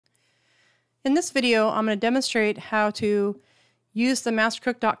In this video, I'm going to demonstrate how to use the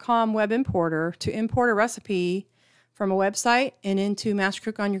MasterCook.com web importer to import a recipe from a website and into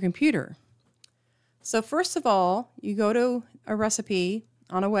MasterCook on your computer. So first of all, you go to a recipe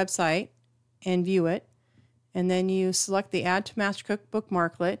on a website and view it, and then you select the Add to MasterCook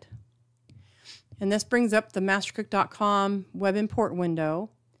bookmarklet, and this brings up the MasterCook.com web import window,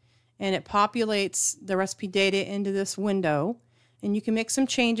 and it populates the recipe data into this window. And you can make some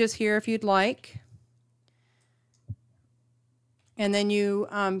changes here if you'd like. And then you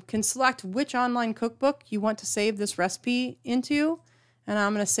can select which online cookbook you want to save this recipe into. And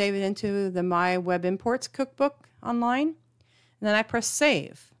I'm going to save it into the My Web Imports cookbook online. And then I press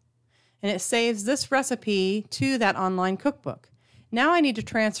save. And it saves this recipe to that online cookbook. Now I need to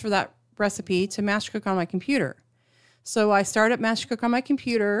transfer that recipe to MasterCook on my computer. So I start up MasterCook on my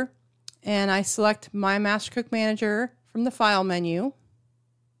computer and I select My MasterCook Manager from the File menu,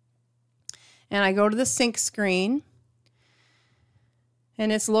 and I go to the sync screen,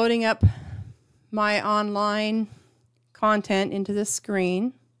 and it's loading up my online content into this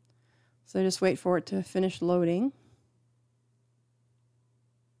screen. So just wait for it to finish loading.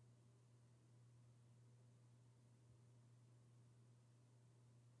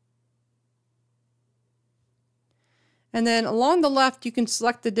 And then along the left, you can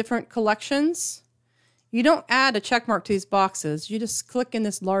select the different collections. You don't add a check mark to these boxes. You just click in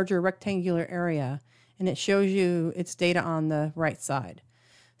this larger rectangular area and it shows you its data on the right side.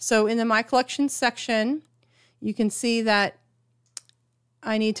 So in the My Collections section, you can see that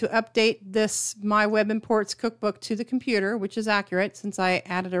I need to update this My Web Imports cookbook to the computer, which is accurate since I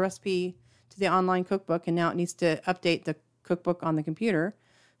added a recipe to the online cookbook and now it needs to update the cookbook on the computer.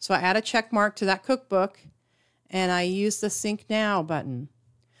 So I add a check mark to that cookbook and I use the Sync Now button.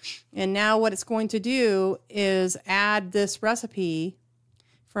 And now what it's going to do is add this recipe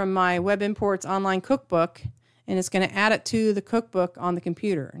from my Web Imports online cookbook, and it's going to add it to the cookbook on the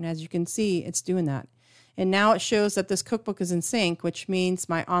computer. And as you can see, it's doing that. And now it shows that this cookbook is in sync, which means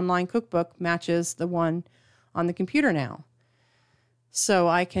my online cookbook matches the one on the computer now. So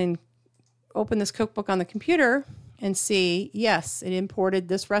I can open this cookbook on the computer and see, yes, it imported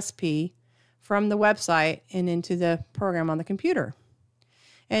this recipe from the website and into the program on the computer.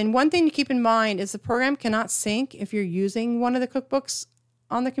 And one thing to keep in mind is the program cannot sync if you're using one of the cookbooks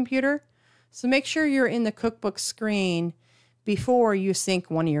on the computer. So make sure you're in the cookbook screen before you sync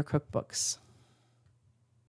one of your cookbooks.